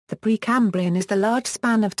The Precambrian is the large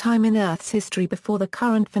span of time in Earth's history before the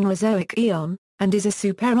current Phanerozoic Eon, and is a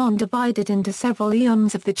supereon divided into several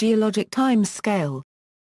eons of the geologic time scale.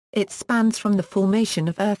 It spans from the formation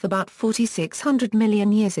of Earth about 4,600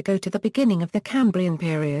 million years ago to the beginning of the Cambrian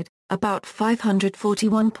Period, about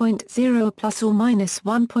 541.0 plus or minus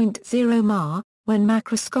 1.0 Ma, when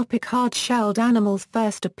macroscopic hard-shelled animals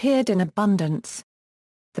first appeared in abundance.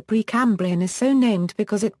 The Precambrian is so named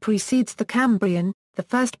because it precedes the Cambrian, the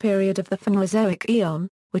first period of the Phanerozoic Eon,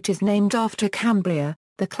 which is named after Cambria,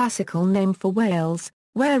 the classical name for Wales,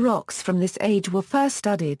 where rocks from this age were first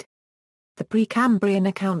studied. The Precambrian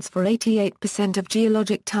accounts for 88% of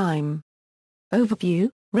geologic time. Overview: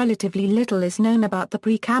 relatively little is known about the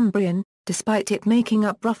Precambrian, despite it making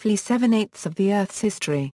up roughly 7/8 of the Earth's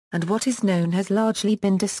history, and what is known has largely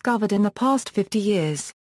been discovered in the past 50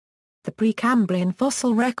 years. The Precambrian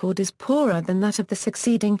fossil record is poorer than that of the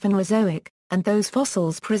succeeding Phanerozoic, and those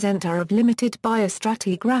fossils present are of limited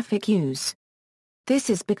biostratigraphic use. This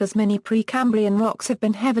is because many Precambrian rocks have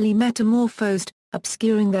been heavily metamorphosed,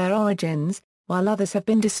 obscuring their origins, while others have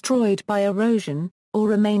been destroyed by erosion, or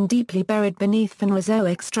remain deeply buried beneath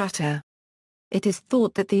Phanerozoic strata. It is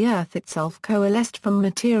thought that the Earth itself coalesced from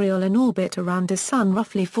material in orbit around a Sun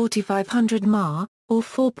roughly 4,500 Ma, or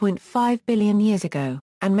 4.5 billion years ago,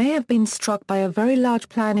 and may have been struck by a very large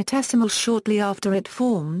planetesimal shortly after it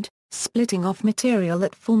formed, splitting off material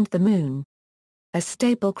that formed the Moon. A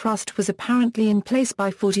stable crust was apparently in place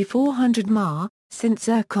by 4,400 Ma, since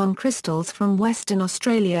zircon crystals from Western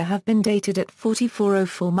Australia have been dated at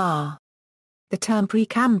 4,404 Ma. The term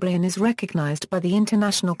Precambrian is recognized by the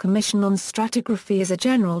International Commission on Stratigraphy as a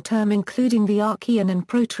general term including the Archaean and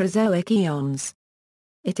Proterozoic eons.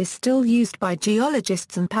 It is still used by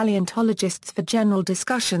geologists and paleontologists for general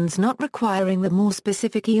discussions not requiring the more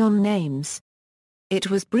specific eon names. It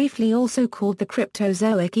was briefly also called the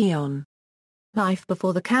Cryptozoic Eon. Life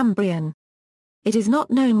before the Cambrian. It is not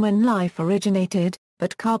known when life originated,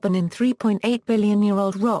 but carbon in 3.8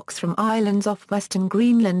 billion-year-old rocks from islands off western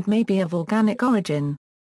Greenland may be of organic origin.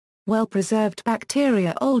 Well-preserved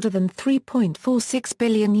bacteria older than 3.46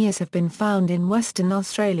 billion years have been found in Western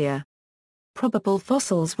Australia. Probable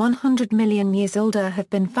fossils 100 million years older have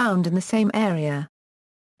been found in the same area.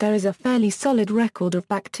 There is a fairly solid record of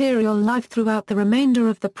bacterial life throughout the remainder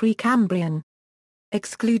of the Precambrian.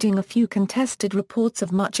 Excluding a few contested reports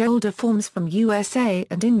of much older forms from USA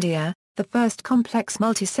and India, the first complex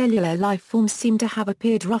multicellular life forms seem to have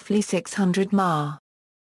appeared roughly 600 Ma.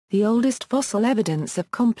 The oldest fossil evidence of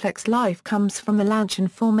complex life comes from the Lancian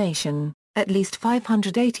Formation, at least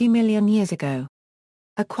 580 million years ago.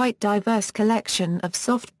 A quite diverse collection of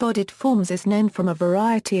soft-bodied forms is known from a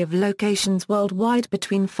variety of locations worldwide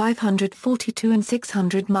between 542 and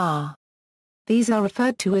 600 Ma. These are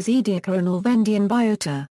referred to as Ediacaran or Vendian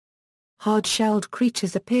biota. Hard-shelled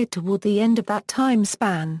creatures appeared toward the end of that time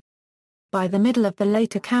span. By the middle of the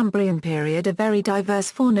later Cambrian period a very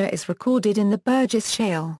diverse fauna is recorded in the Burgess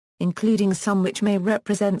Shale, including some which may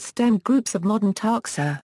represent stem groups of modern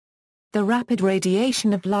taxa. The rapid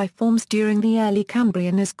radiation of life forms during the early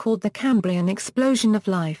Cambrian is called the Cambrian explosion of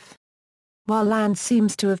life. While land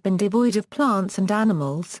seems to have been devoid of plants and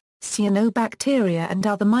animals, cyanobacteria and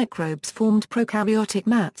other microbes formed prokaryotic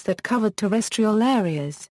mats that covered terrestrial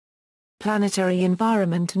areas. Planetary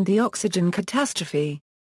environment and the Oxygen Catastrophe.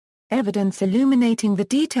 Evidence illuminating the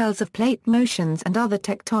details of plate motions and other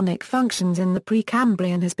tectonic functions in the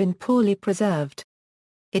Precambrian has been poorly preserved.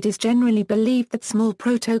 It is generally believed that small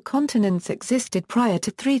proto-continents existed prior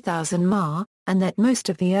to 3000 Ma, and that most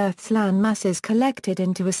of the Earth's land masses collected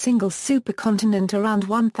into a single supercontinent around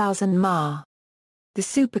 1000 Ma. The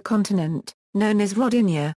supercontinent, known as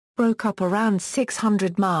Rodinia, broke up around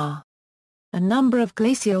 600 Ma. A number of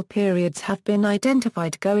glacial periods have been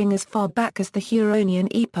identified going as far back as the Huronian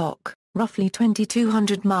epoch, roughly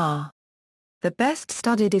 2200 Ma. The best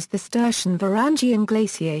studied is the Sturtian-Varangian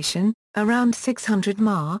glaciation, around 600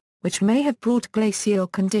 Ma, which may have brought glacial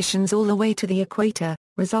conditions all the way to the equator,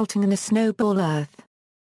 resulting in a snowball Earth.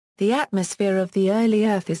 The atmosphere of the early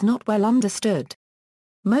Earth is not well understood.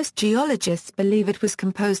 Most geologists believe it was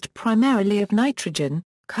composed primarily of nitrogen,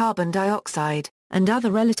 carbon dioxide, and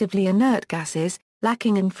other relatively inert gases,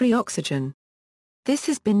 lacking in free oxygen. This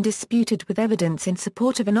has been disputed with evidence in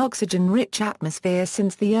support of an oxygen-rich atmosphere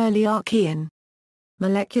since the early Archaean.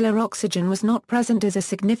 Molecular oxygen was not present as a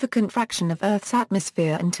significant fraction of Earth's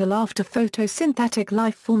atmosphere until after photosynthetic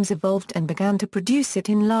life forms evolved and began to produce it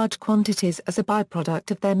in large quantities as a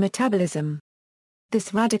byproduct of their metabolism.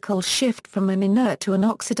 This radical shift from an inert to an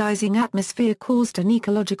oxidizing atmosphere caused an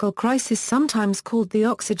ecological crisis sometimes called the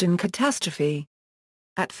Oxygen Catastrophe.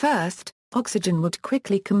 At first, oxygen would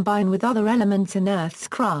quickly combine with other elements in Earth's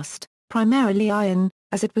crust, primarily iron,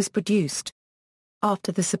 as it was produced.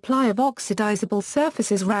 After the supply of oxidizable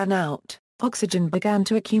surfaces ran out, oxygen began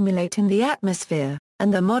to accumulate in the atmosphere,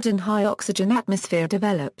 and the modern high-oxygen atmosphere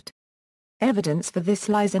developed. Evidence for this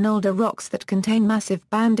lies in older rocks that contain massive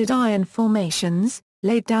banded iron formations,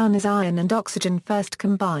 laid down as iron and oxygen first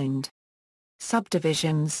combined.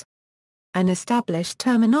 Subdivisions. An established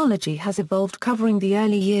terminology has evolved covering the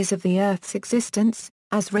early years of the Earth's existence,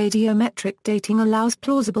 as radiometric dating allows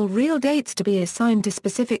plausible real dates to be assigned to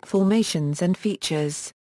specific formations and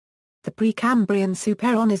features. The Precambrian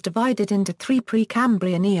Supereon is divided into three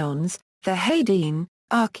Precambrian eons, the Hadean,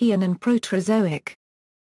 Archaean and Proterozoic.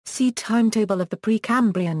 See Timetable of the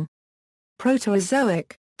Precambrian.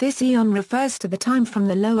 Proterozoic, this eon refers to the time from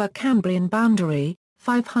the lower Cambrian boundary,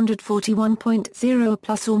 541.0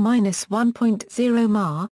 plus or minus 1.0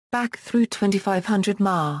 Ma, back through 2500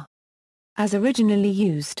 Ma. As originally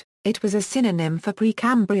used, it was a synonym for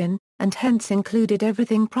Precambrian, and hence included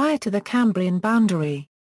everything prior to the Cambrian boundary.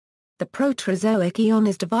 The Proterozoic eon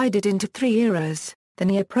is divided into three eras, the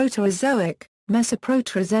Neoproterozoic,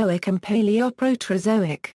 Mesoproterozoic and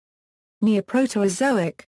Paleoproterozoic.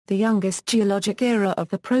 Neoproterozoic, the youngest geologic era of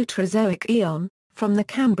the Proterozoic Eon, from the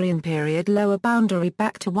Cambrian Period lower boundary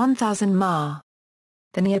back to 1000 Ma.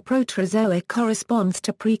 The Neoproterozoic corresponds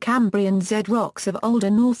to Precambrian Z rocks of older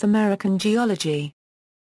North American geology.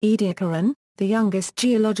 Ediacaran, the youngest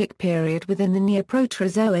geologic period within the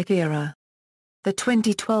Neoproterozoic era. The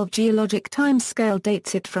 2012 geologic timescale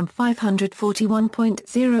dates it from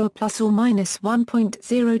 541.0 plus or minus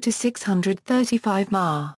 1.0 to 635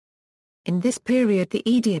 Ma. In this period the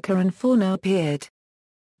Ediacaran fauna appeared.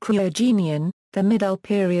 Cryogenian, the middle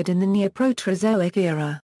period in the Neoproterozoic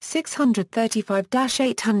era,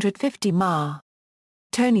 635-850 Ma.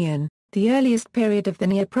 Tonian, the earliest period of the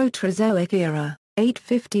Neoproterozoic era,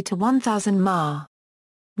 850 to 1000 Ma.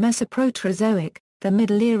 Mesoproterozoic, the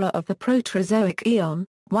middle era of the Proterozoic Eon,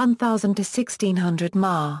 1000 to 1600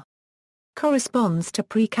 Ma. Corresponds to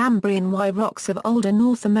Precambrian Y rocks of older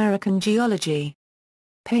North American geology.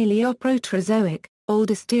 Paleoproterozoic,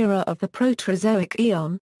 oldest era of the Proterozoic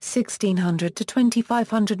Eon, 1600 to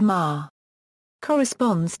 2500 Ma.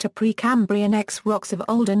 Corresponds to Precambrian X rocks of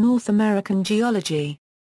older North American geology.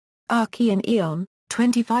 Archaean Eon,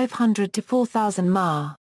 2500 to 4000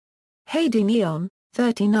 Ma. Hadean Eon,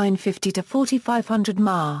 3950 to 4500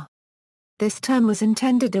 Ma. This term was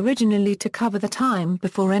intended originally to cover the time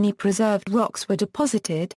before any preserved rocks were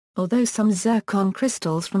deposited, although some zircon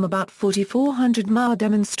crystals from about 4400 Ma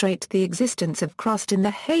demonstrate the existence of crust in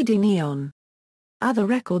the Hadean Eon. Other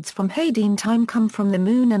records from Hadean time come from the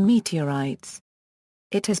Moon and meteorites.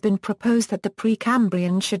 It has been proposed that the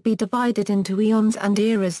Precambrian should be divided into eons and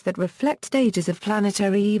eras that reflect stages of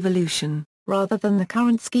planetary evolution, rather than the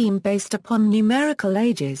current scheme based upon numerical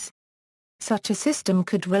ages. Such a system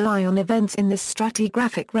could rely on events in the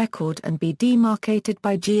stratigraphic record and be demarcated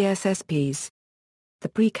by GSSPs. The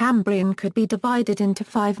Precambrian could be divided into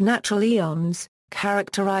 5 natural eons,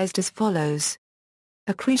 characterized as follows.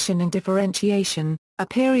 Accretion and differentiation, a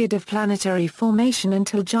period of planetary formation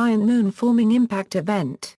until giant moon-forming impact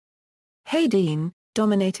event. Hadean,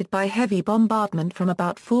 dominated by heavy bombardment from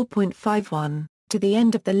about 4.51, to the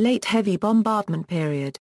end of the late heavy bombardment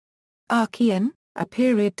period. Archaean, a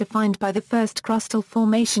period defined by the first crustal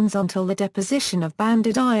formations until the deposition of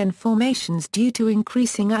banded iron formations due to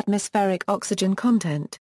increasing atmospheric oxygen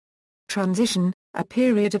content. Transition, a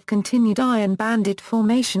period of continued iron banded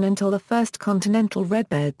formation until the first continental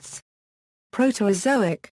redbeds.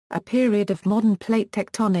 Proterozoic, a period of modern plate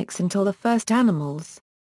tectonics until the first animals.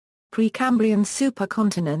 Precambrian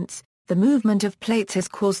supercontinents, the movement of plates has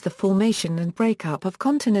caused the formation and breakup of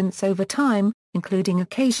continents over time, including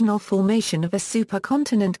occasional formation of a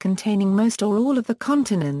supercontinent containing most or all of the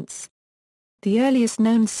continents. The earliest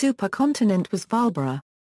known supercontinent was Valbra.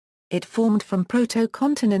 It formed from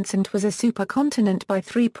protocontinents and was a supercontinent by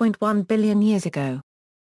 3.1 billion years ago.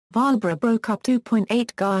 Valbra broke up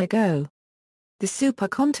 2.8 Ga ago. The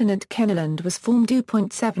supercontinent Kenneland was formed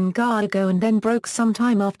 2.7 Ga ago and then broke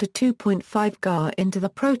sometime after 2.5 Ga into the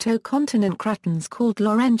protocontinent cratons called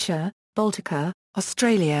Laurentia, Baltica,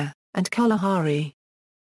 Australia, and Kalahari.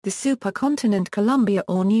 The supercontinent Columbia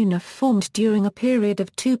or Nunef formed during a period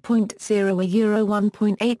of 2.0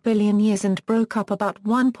 1.8 billion years and broke up about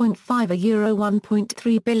 1.5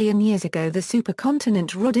 1.3 billion years ago. The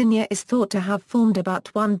supercontinent Rodinia is thought to have formed about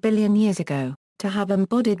 1 billion years ago, to have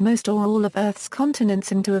embodied most or all of Earth's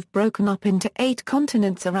continents and to have broken up into 8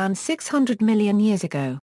 continents around 600 million years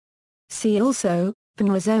ago. See also,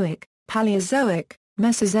 Phanerozoic, Paleozoic,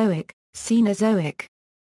 Mesozoic, Cenozoic.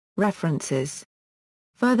 References.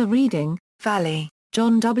 Further reading, Valley,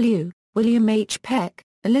 John W., William H. Peck,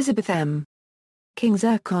 Elizabeth M. King.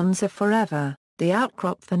 Zircons Are Forever, The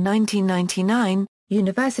Outcrop for 1999,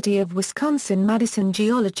 University of Wisconsin-Madison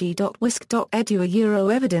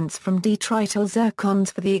Geology.wisc.edu. Evidence from detrital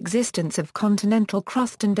zircons for the existence of continental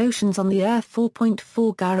crust and oceans on the Earth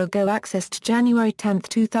 4.4 hour ago. Accessed January 10,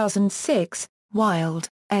 2006, Wild,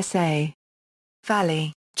 S.A.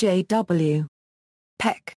 Valley, J.W.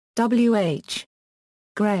 Peck, W.H.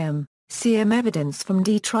 Graham, C.M. Evidence from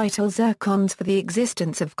detrital zircons for the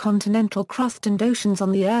existence of continental crust and oceans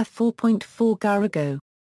on the Earth 4.4 hour ago.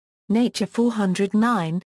 Nature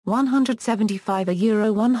 409, 175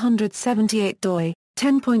 178 doi,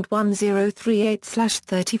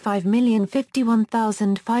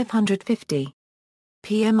 10.1038/35051550.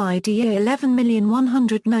 PMIDA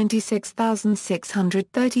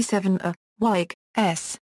 11196637 Weig,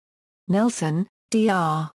 S. Nelson,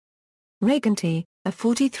 D.R. Regenty, a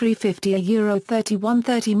 4350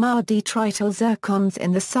 €3130 Ma detrital zircons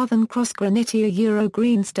in the southern cross granitia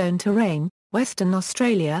greenstone terrain, Western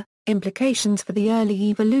Australia. Implications for the early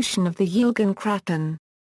evolution of the Yilgarn Craton.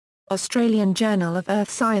 Australian Journal of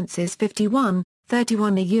Earth Sciences 51,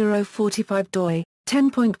 31 €45 doi,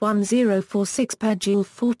 10.1046 per joule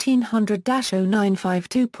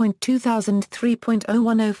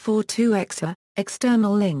 1400-0952.2003.01042 exa,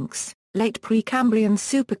 external links, Late Precambrian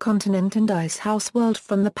Supercontinent and Icehouse World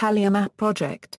from the Paleomap Project.